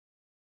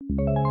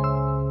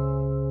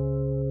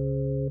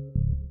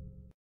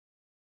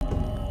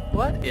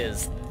What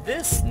is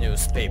this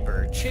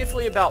newspaper?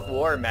 Chiefly about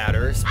war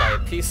matters by a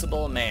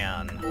peaceable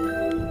man.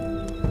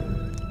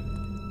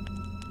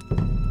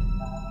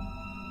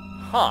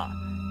 Huh.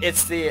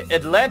 It's the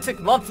Atlantic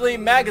Monthly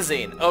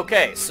magazine.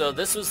 Okay, so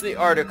this was the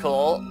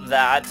article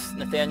that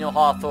Nathaniel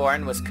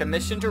Hawthorne was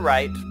commissioned to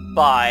write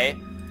by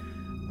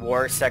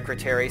War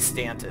Secretary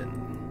Stanton.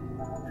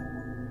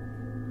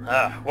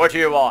 What do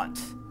you want?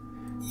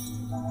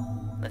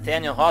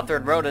 Nathaniel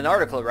Hawthorne wrote an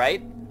article,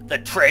 right? The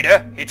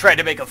traitor! He tried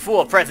to make a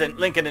fool of President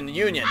Lincoln in the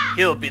Union.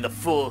 He'll be the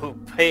fool who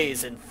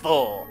pays in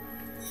full.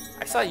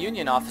 I saw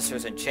Union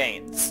officers in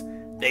chains.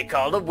 They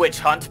called a witch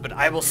hunt, but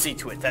I will see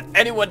to it that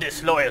anyone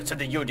disloyal to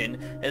the Union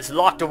is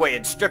locked away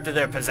and stripped of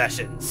their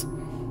possessions.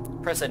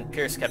 President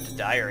Pierce kept a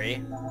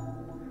diary.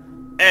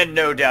 And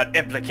no doubt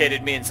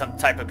implicated me in some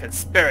type of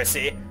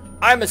conspiracy.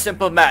 I'm a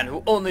simple man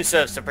who only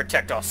serves to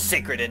protect our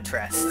sacred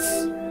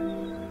interests.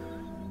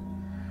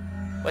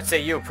 What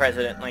say you,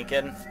 President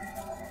Lincoln?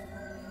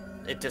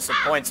 It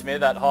disappoints me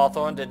that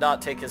Hawthorne did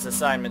not take his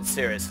assignment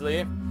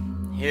seriously.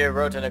 He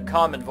wrote in a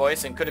common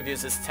voice and could have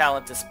used his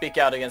talent to speak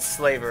out against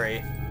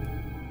slavery.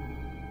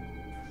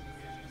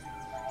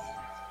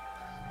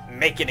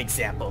 Make an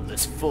example of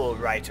this fool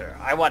writer.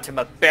 I want him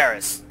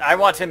embarrassed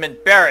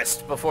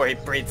before he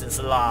breathes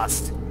his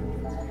last.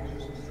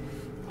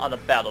 On the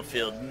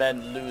battlefield,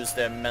 men lose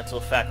their mental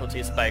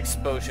faculties by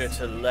exposure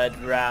to lead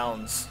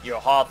rounds. Your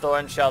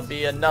Hawthorne shall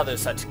be another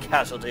such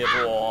casualty of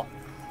war.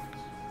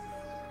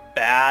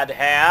 Bad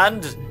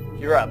hand?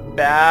 You're a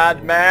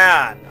bad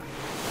man.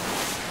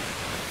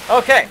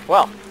 Okay,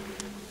 well.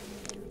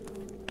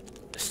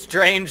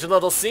 Strange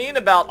little scene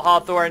about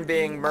Hawthorne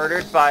being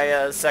murdered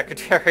by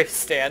Secretary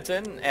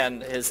Stanton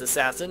and his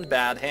assassin,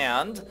 Bad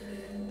Hand.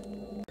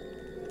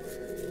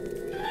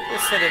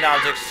 This Hidden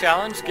Objects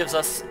Challenge gives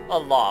us a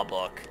law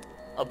book.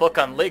 A book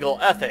on legal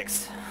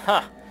ethics.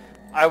 Huh.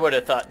 I would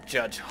have thought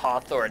Judge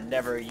Hathorne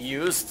never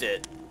used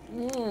it.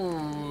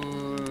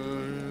 Ooh.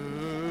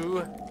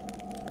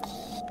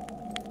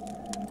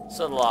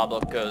 So the law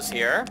book goes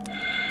here.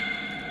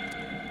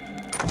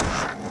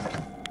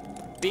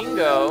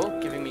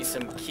 Bingo, giving me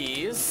some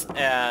keys,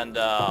 and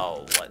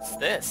what's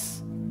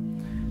this?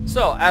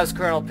 So, as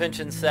Colonel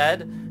Pynchon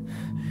said,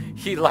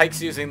 he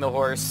likes using the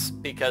horse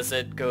because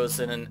it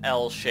goes in an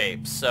L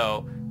shape.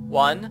 So,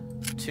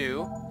 1,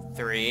 2,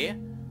 3,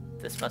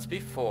 this must be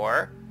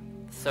 4,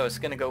 so it's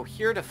going to go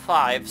here to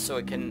 5, so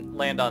it can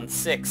land on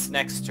 6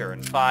 next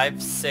turn.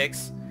 5,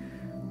 6,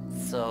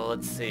 so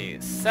let's see,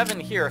 7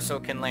 here, so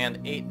it can land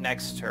 8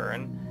 next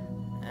turn,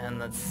 and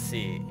let's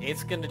see,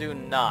 8's going to do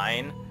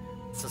 9,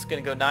 so it's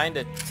going to go 9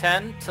 to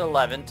 10 to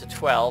 11 to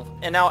 12.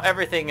 And now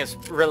everything is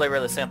really,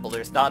 really simple.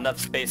 There's not enough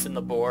space in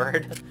the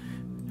board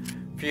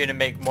for you to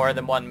make more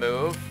than one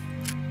move.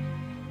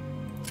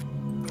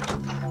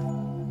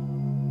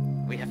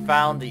 We have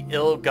found the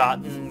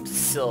ill-gotten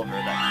silver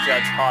that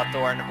Judge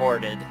Hathorne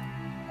hoarded.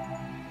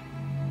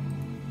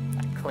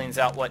 That cleans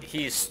out what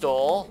he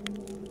stole.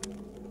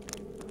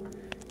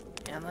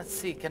 And let's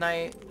see, can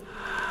I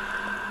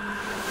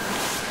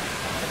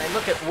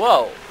look at...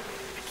 Whoa!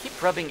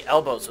 Keep rubbing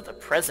elbows with the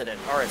president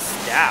or his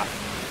staff.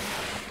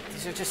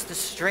 These are just the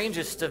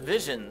strangest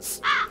divisions.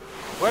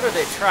 What are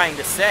they trying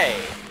to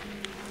say?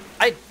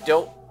 I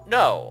don't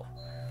know.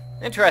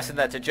 Interesting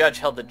that the judge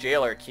held the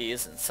jailer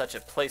keys in such a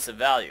place of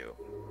value.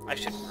 I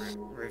should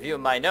review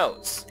my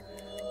notes.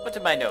 What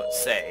did my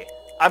notes say?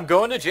 I'm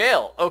going to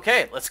jail.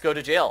 Okay, let's go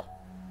to jail.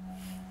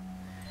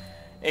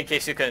 In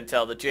case you couldn't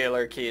tell, the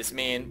jailer keys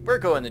mean we're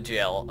going to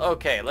jail.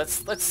 Okay,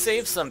 let's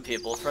save some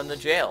people from the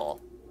jail.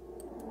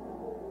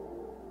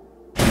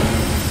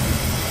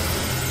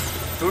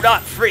 Do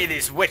not free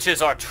these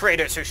witches or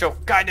traitors who show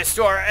kindness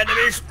to our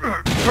enemies.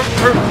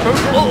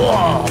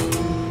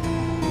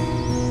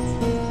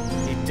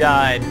 He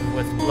died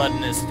with blood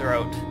in his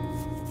throat.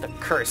 The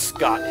curse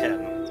got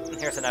him.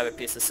 Here's another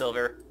piece of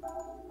silver.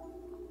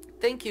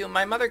 Thank you.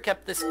 My mother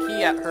kept this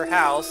key at her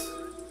house.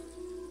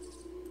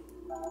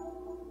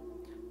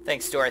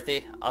 Thanks,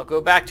 Dorothy. I'll go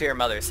back to your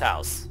mother's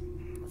house.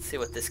 Let's see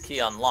what this key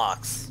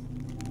unlocks.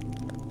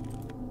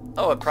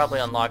 Oh, it probably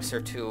unlocks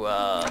her to,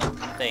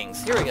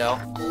 things. Here we go.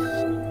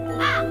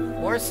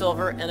 More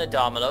silver and a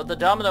domino. The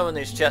domino in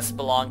these chests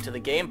belong to the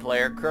game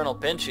player, Colonel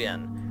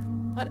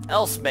Pynchon. What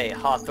else may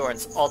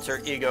Hawthorne's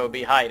alter ego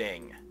be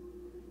hiding?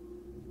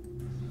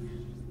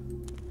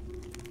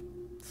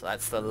 So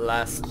that's the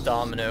last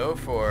domino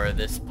for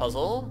this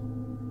puzzle.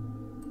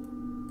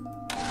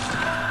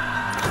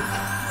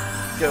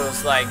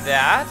 Goes like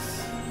that.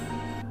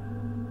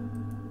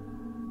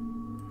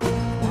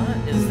 What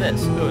is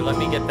this? Ooh, let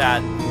me get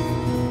that.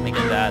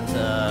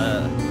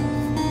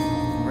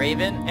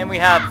 Raven, and we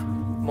have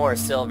more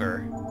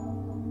silver.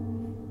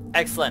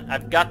 Excellent.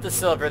 I've got the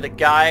silver this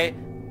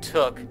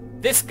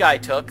guy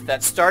took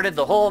that started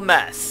the whole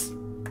mess.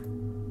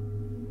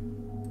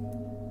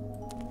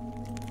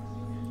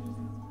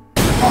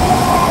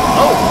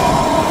 Oh!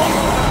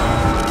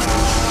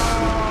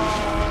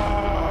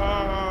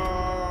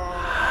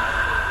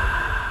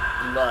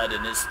 Blood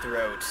in his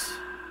throat.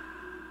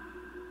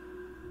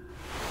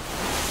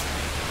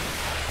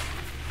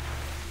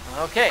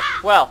 Okay,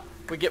 well,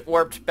 we get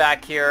warped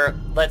back here.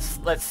 Let's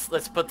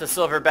put the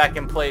silver back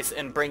in place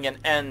and bring an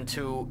end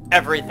to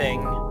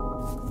everything.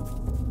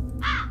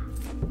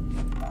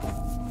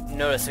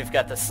 Notice we've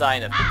got the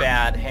sign of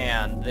bad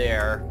hand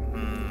there.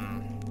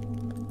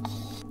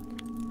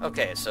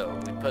 Okay, so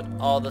we put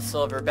all the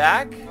silver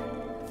back.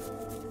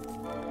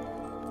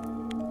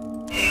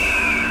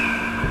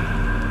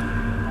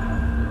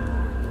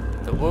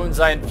 The wounds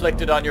I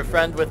inflicted on your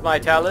friend with my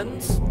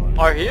talons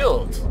are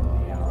healed.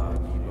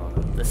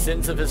 The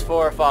sins of his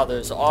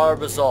forefathers are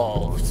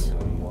resolved.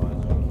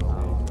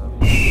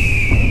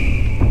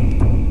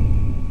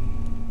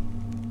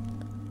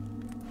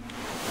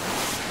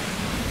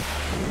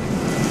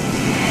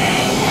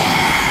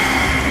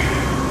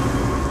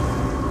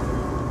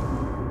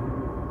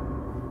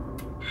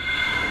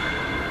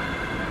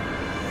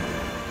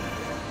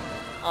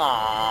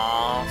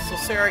 Aww, so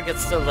Sarah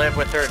gets to live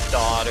with her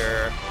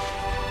daughter.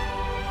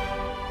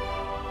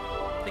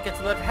 They get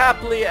to live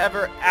happily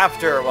ever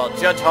after, while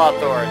Judge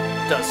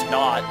Hathorne does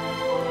not.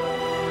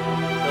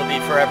 He'll be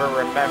forever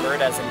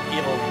remembered as an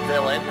evil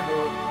villain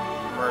who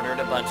murdered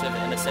a bunch of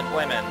innocent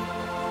women.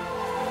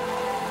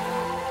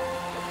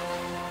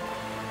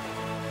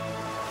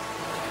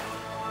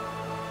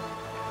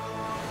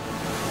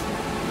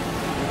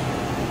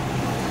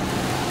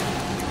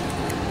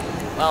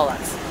 Well,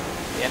 that's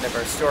the end of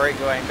our story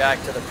going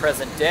back to the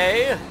present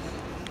day.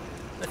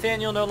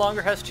 Nathaniel no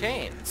longer has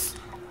chains.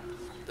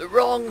 The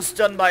wrongs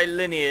done by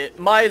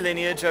my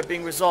lineage are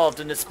being resolved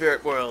in the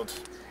spirit world.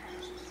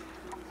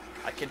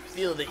 I can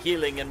feel the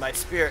healing and my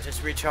spirit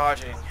is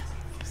recharging.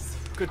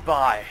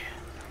 Goodbye,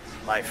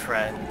 my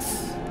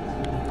friends.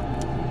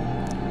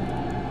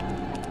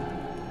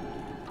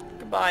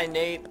 Goodbye,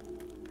 Nate.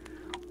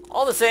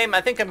 All the same,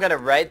 I think I'm gonna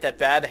write that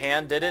Bad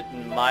Hand did it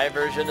in my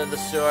version of the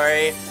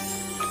story.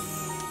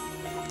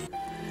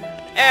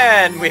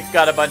 And we've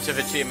got a bunch of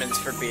achievements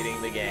for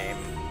beating the game.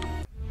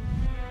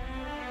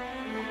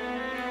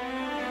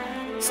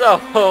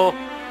 So,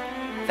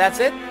 that's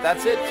it.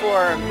 That's it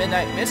for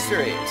Midnight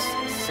Mysteries,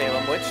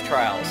 Salem Witch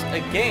Trials, a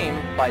game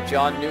by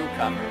John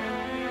Newcomer.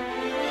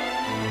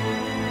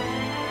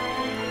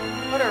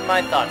 What are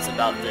my thoughts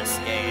about this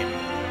game?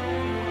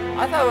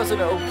 I thought it was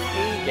an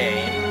okay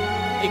game.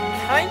 It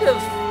kind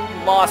of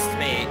lost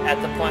me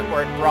at the point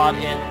where it brought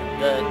in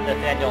the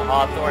Nathaniel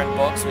Hawthorne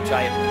books, which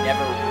I have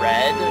never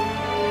read.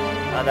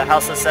 The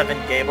House of Seven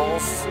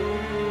Gables.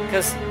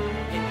 Because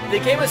the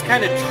game was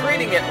kind of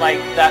treating it like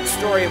that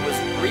story was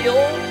real,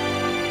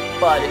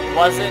 but it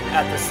wasn't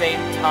at the same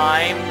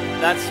time.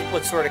 That's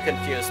what sort of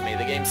confused me.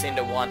 The game seemed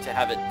to want to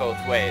have it both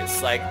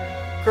ways. Like,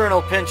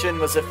 Colonel Pynchon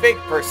was a fake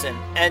person,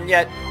 and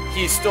yet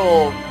he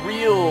stole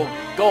real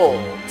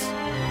gold.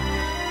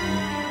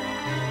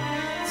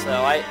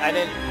 So I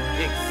didn't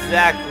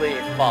exactly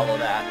follow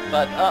that.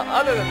 But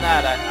other than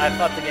that, I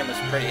thought the game was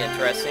pretty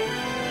interesting.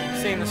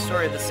 Seeing the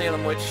story of the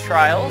Salem Witch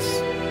Trials.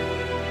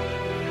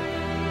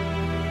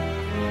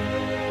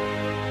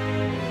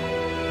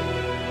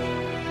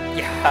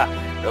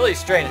 Yeah, really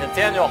strange.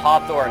 Nathaniel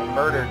Hawthorne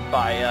murdered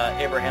by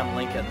Abraham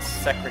Lincoln's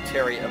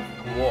Secretary of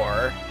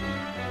War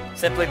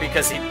simply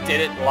because he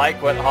didn't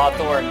like what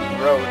Hawthorne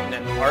wrote in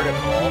an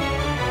article.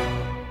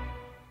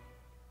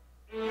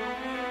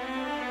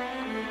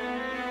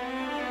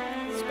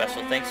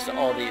 Special thanks to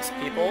all these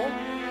people.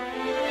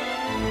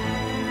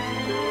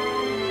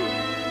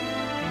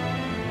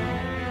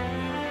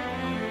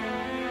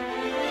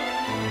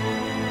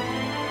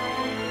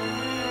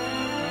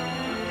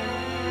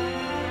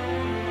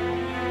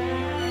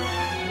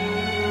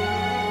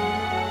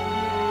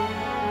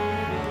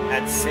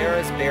 At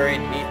Sarah's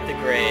buried neath the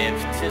grave,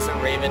 'tis a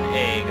raven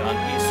egg on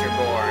Easter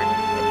born.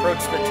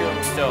 Approach the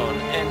tombstone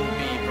and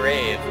be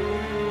brave.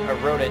 A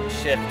rodent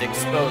shift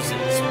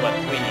exposes what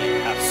we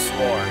have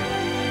sworn.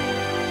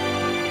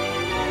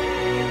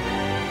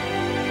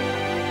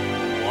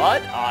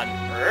 What on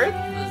earth?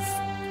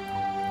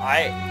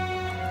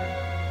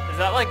 Is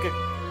that like a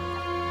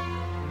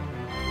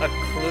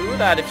clue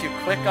that if you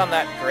click on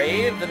that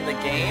grave in the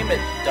game,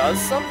 it does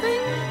something?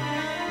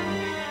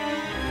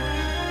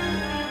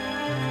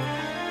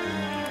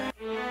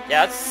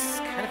 Yeah, it's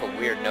kind of a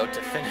weird note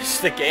to finish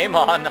the game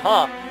on,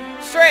 huh?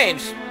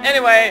 Strange!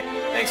 Anyway,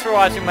 thanks for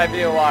watching my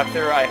video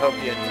walkthrough. I hope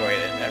you enjoyed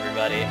it,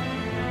 everybody.